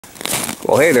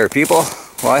Well, hey there, people.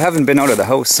 Well, I haven't been out of the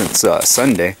house since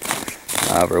Sunday.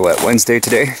 We're Wednesday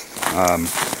today.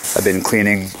 I've been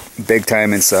cleaning big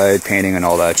time inside, painting and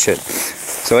all that shit.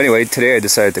 So anyway, today I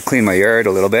decided to clean my yard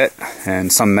a little bit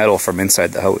and some metal from inside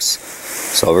the house.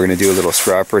 So we're going to do a little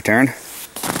scrap return.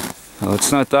 Well,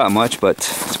 it's not that much, but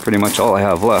it's pretty much all I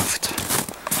have left.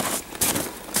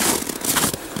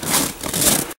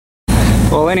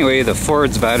 Well, anyway, the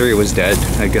Ford's battery was dead.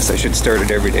 I guess I should start it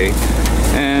every day.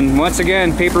 And once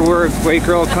again, Paperwork White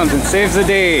Girl comes and saves the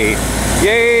day.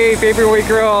 Yay, Paperwork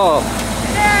Girl!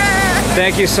 Yeah.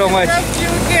 Thank you so much. I love you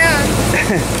again.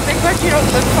 Think what you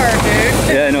don't look for,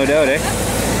 dude. Yeah, no doubt, eh?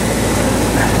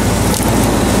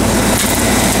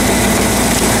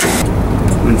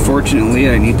 Unfortunately,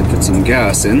 I need to put some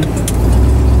gas in.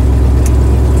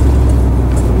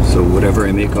 So whatever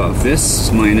I make off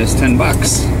this, minus 10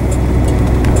 bucks.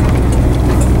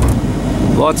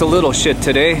 Lots of little shit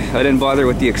today. I didn't bother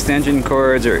with the extension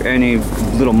cords or any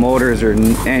little motors or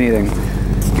anything.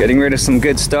 Getting rid of some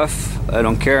good stuff. I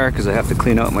don't care because I have to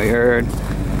clean out my yard.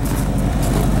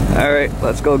 Alright,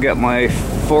 let's go get my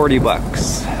 40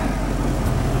 bucks.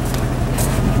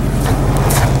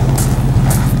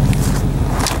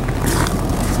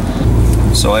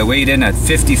 So I weighed in at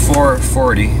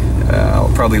 54.40.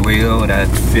 I'll probably weigh out at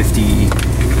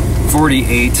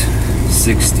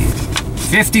 48.60.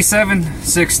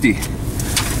 57.60.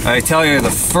 I tell you, the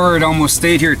Ford almost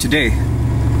stayed here today.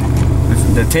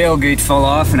 The tailgate fell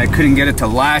off and I couldn't get it to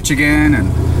latch again, and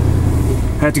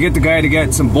I had to get the guy to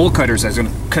get some bolt cutters. I was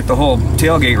gonna cut the whole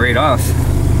tailgate right off.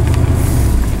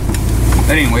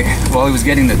 But anyway, while he was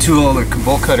getting the tool, the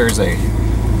bolt cutters, I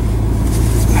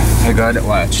got it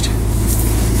latched.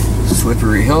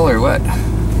 Slippery hill or what?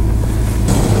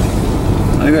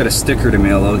 I got a sticker to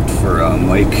mail out for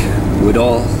Mike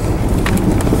Woodall.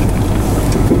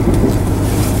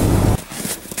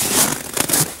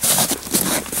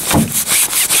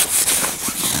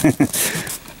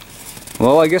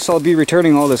 Well, I guess I'll be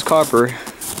returning all this copper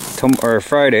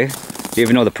Friday,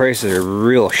 even though the prices are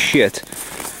real shit.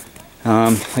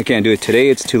 I can't do it today,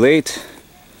 it's too late.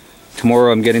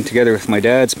 Tomorrow I'm getting together with my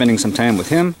dad, spending some time with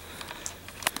him.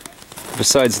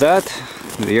 Besides that,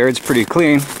 the yard's pretty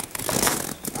clean.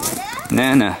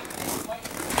 Nana.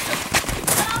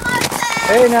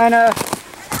 Hey, Nana.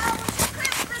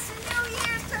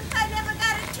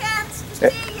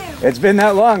 It's been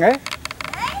that long, eh?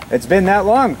 It's been that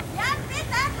long. Yeah, it's been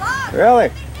that long. Really?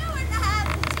 What have you been doing? I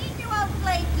haven't seen you out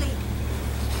lately.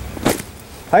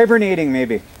 Hibernating,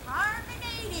 maybe.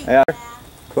 Hibernating. Yeah.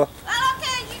 Cool. Well,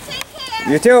 okay, you take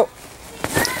care. You too.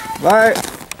 Bye.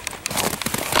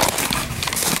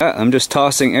 I'm just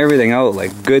tossing everything out,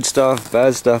 like good stuff,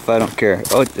 bad stuff, I don't care.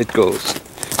 Out it goes.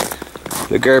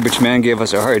 The garbage man gave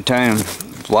us a hard time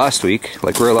last week.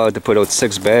 Like, we're allowed to put out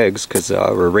 6 bags because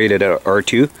we're rated at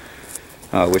R2.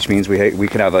 Which means we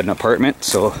can have an apartment,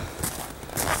 so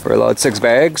we're allowed 6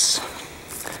 bags.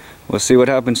 We'll see what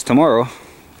happens tomorrow.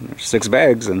 There's 6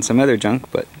 bags and some other junk,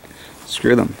 but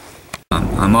screw them.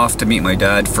 I'm off to meet my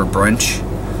dad for brunch.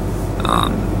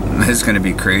 It's gonna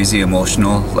be crazy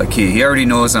emotional. Like, he already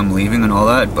knows I'm leaving and all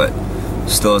that, but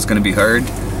still it's gonna be hard.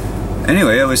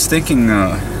 Anyway, I was thinking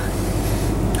I'm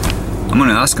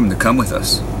gonna ask him to come with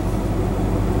us.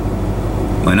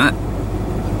 Why not?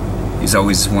 He's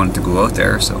always wanted to go out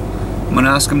there, so I'm gonna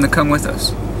ask him to come with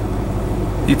us.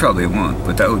 He probably won't,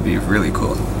 but that would be really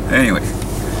cool. Anyway,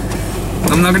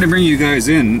 I'm not gonna bring you guys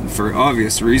in for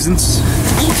obvious reasons.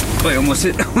 I almost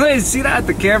hit. See that?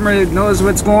 The camera knows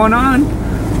what's going on.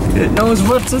 It knows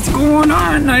what's going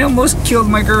on. I almost killed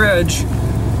my garage,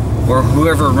 or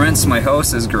whoever rents my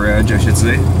house's garage, I should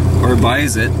say, or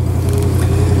buys it.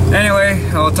 Anyway,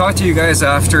 I'll talk to you guys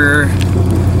after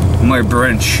my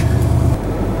brunch.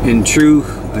 In true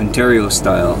Ontario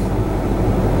style,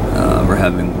 we're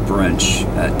having brunch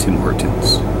at Tim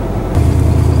Hortons.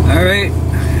 Alright,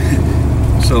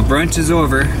 so brunch is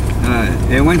over.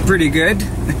 It went pretty good.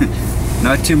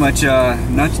 Not too much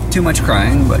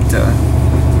crying, but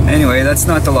anyway, that's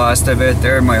not the last of it.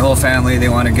 They're my whole family, they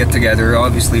want to get together,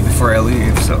 obviously, before I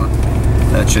leave, so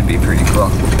that should be pretty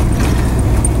cool.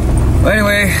 But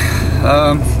anyway,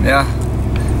 yeah,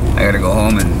 I gotta go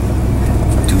home and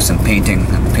do some painting.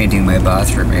 I'm painting my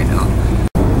bathroom right now.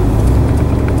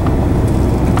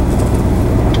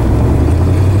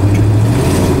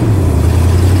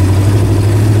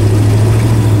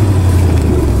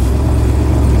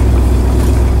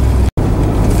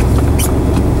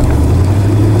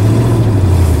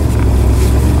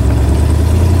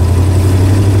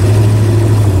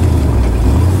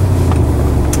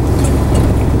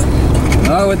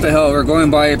 what the hell, we're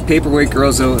going by Paperweight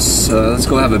Girls House. Let's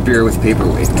go have a beer with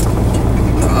Paperweight.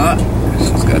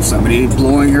 She's got somebody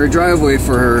blowing her driveway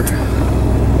for her.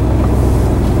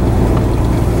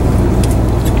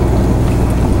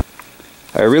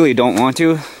 I really don't want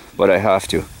to, but I have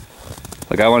to.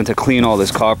 Like, I wanted to clean all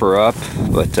this copper up,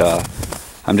 but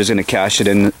I'm just gonna cash it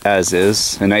in as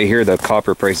is. And I hear the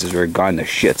copper prices are gone to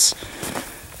shits.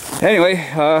 Anyway,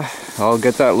 I'll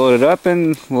get that loaded up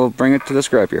and we'll bring it to the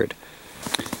scrapyard.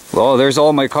 Well, there's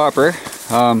all my copper.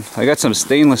 I got some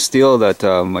stainless steel that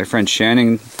my friend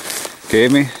Shannon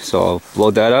gave me, so I'll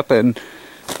load that up and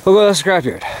we'll go to the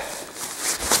scrapyard.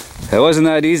 It wasn't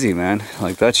that easy, man.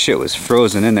 Like, that shit was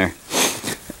frozen in there.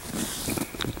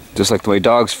 Just like the way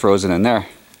dog's frozen in there.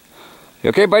 You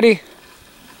okay, buddy?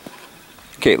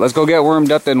 Okay, let's go get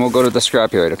warmed up and we'll go to the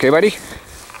scrapyard. Okay, buddy?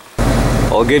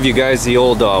 I'll give you guys the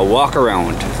old walk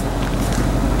around.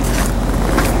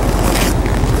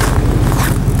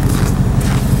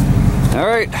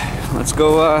 Alright, let's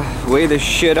go weigh this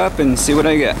shit up and see what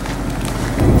I get.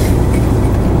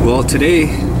 Well, today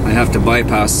I have to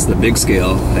bypass the big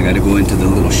scale. I gotta go into the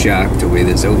little shack to weigh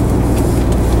this out.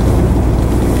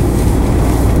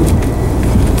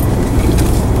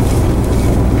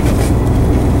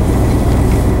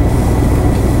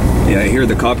 Yeah, I hear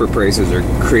the copper prices are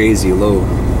crazy low.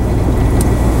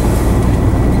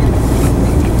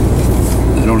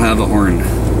 I don't have a horn.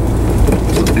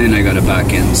 And I gotta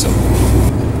back in, so.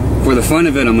 For the fun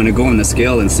of it, I'm gonna go on the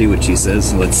scale and see what she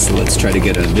says. Let's try to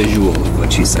get a visual of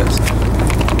what she says.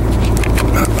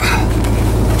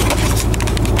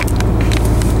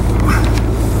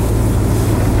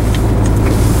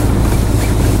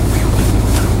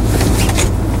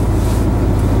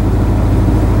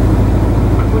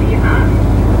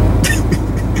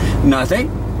 Nothing?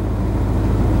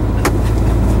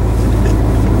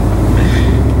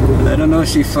 I don't know if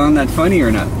she found that funny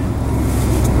or not.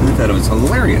 I thought it was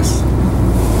hilarious.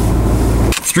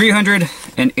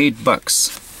 308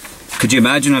 bucks. Could you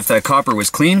imagine if that copper was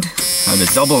cleaned? I'd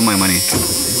have doubled my money.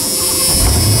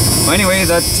 Well, anyway,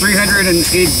 that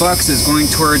 308 bucks is going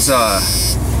towards a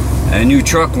new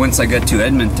truck once I get to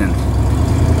Edmonton.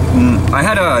 I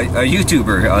had a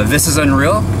YouTuber, This Is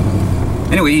Unreal.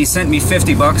 Anyway, he sent me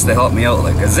 50 bucks to help me out,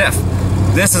 like, as if.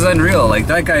 This is unreal. Like,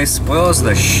 that guy spoils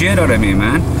the shit out of me,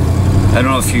 man. I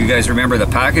don't know if you guys remember the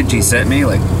package he sent me,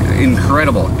 like,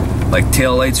 incredible. Like,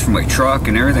 tail lights for my truck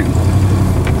and everything.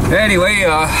 Anyway,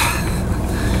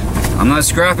 I'm not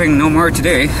scrapping no more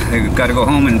today. I gotta go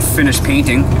home and finish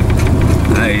painting.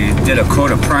 I did a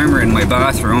coat of primer in my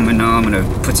bathroom and now I'm gonna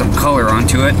put some color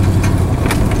onto it.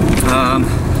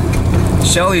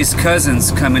 Shelly's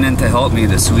cousin's coming in to help me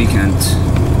this weekend,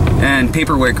 and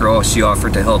Paperweight Girl, she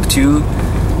offered to help too,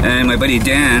 and my buddy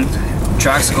Dan,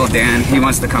 Traxical Dan, he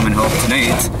wants to come and help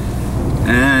tonight,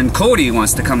 and Cody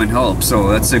wants to come and help, so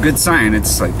that's a good sign.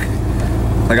 It's like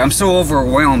I'm so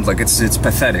overwhelmed, like it's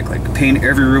pathetic. Like, paint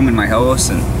every room in my house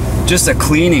and just a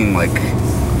cleaning,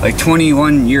 like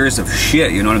 21 years of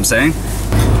shit, you know what I'm saying?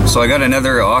 So I got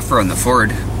another offer on the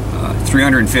Ford,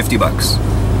 350 bucks.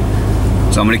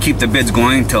 So I'm gonna keep the bids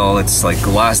going till it's like the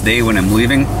last day when I'm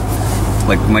leaving.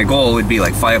 Like, my goal would be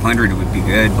like 500 would be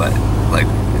good, but like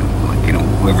you know,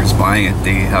 whoever's buying it,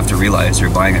 they have to realize they're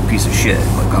buying a piece of shit.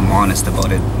 Like, I'm honest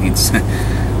about it. It's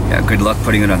yeah, good luck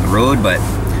putting it on the road, but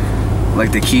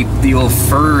like, to keep the old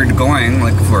Ford going,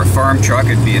 like for a farm truck,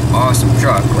 it'd be an awesome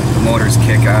truck. Like, the motor's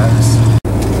kick ass.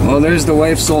 Well, there's the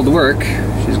wife's old work.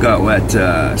 She's got what,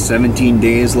 17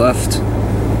 days left,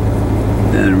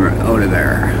 and we're out of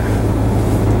there.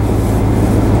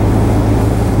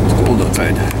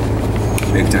 Outside,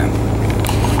 big time.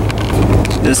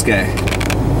 This guy,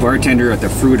 bartender at the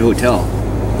Fruit Hotel.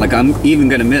 Like, I'm even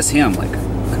gonna miss him. Like,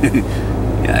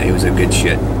 yeah, he was a good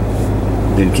shit.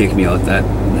 Didn't kick me out that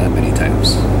many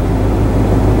times.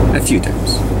 A few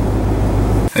times.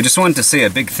 I just wanted to say a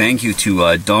big thank you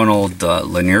to Donald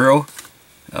Lanero.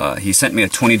 He sent me a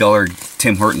 $20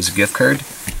 Tim Hortons gift card,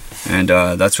 and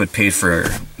that's what paid for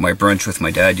my brunch with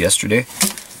my dad yesterday.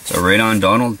 So right on,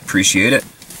 Donald. Appreciate it.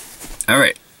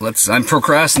 Alright, I'm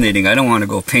procrastinating. I don't want to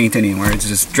go paint anymore. It's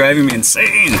just driving me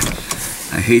insane.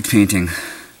 I hate painting.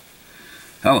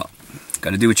 Oh well,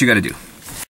 gotta do what you gotta do.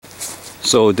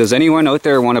 So, does anyone out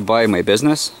there want to buy my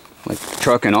business? Like,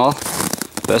 truck and all?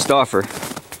 Best offer.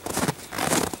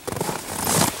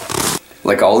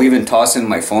 Like, I'll even toss in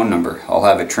my phone number. I'll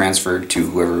have it transferred to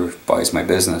whoever buys my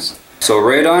business. So,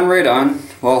 right on, right on.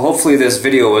 Well, hopefully this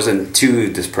video wasn't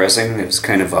too depressing. It was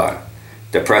kind of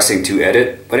depressing to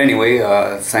edit. But anyway,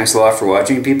 thanks a lot for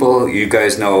watching, people. You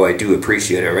guys know I do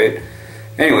appreciate it, right?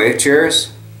 Anyway,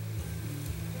 cheers.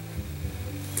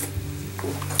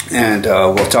 And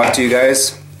we'll talk to you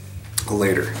guys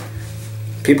later.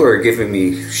 People are giving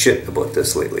me shit about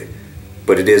this lately,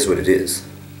 but it is what it is.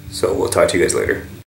 So we'll talk to you guys later.